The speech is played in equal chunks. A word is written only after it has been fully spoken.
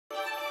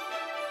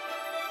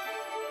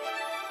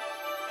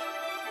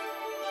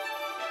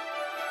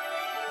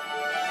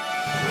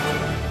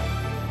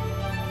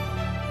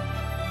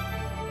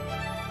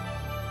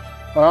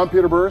Hi, I'm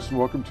Peter Burris and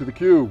welcome to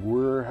theCUBE.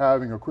 We're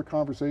having a quick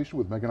conversation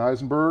with Meagen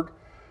Eisenberg,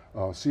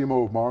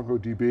 CMO of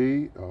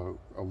MongoDB,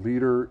 a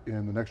leader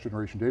in the next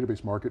generation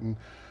database market. And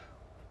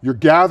you're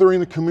gathering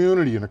the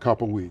community in a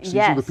couple weeks.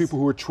 Yes. These are the people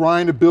who are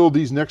trying to build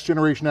these next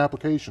generation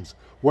applications.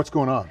 What's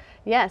going on?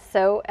 Yes,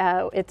 so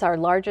it's our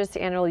largest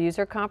annual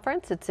user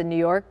conference. It's in New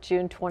York,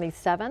 June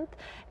 27th,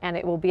 and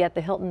it will be at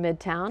the Hilton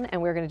Midtown, and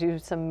we're going to do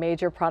some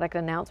major product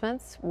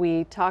announcements.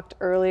 We talked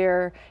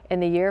earlier in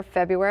the year,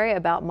 February,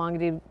 about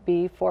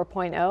MongoDB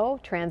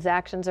 4.0.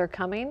 Transactions are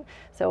coming,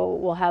 so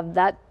we'll have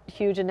that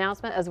huge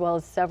announcement as well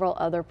as several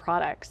other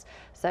products.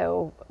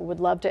 So would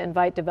love to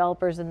invite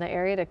developers in the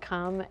area to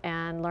come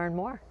and learn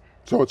more.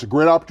 So it's a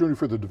great opportunity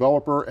for the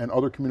developer and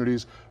other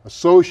communities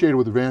associated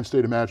with advanced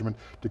data management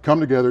to come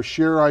together,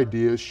 share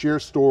ideas, share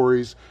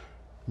stories,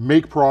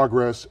 make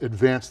progress,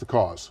 advance the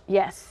cause.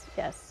 Yes,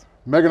 yes.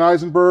 Meagen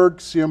Eisenberg,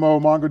 CMO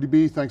of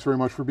MongoDB, thanks very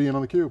much for being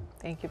on theCUBE.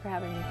 Thank you for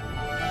having me.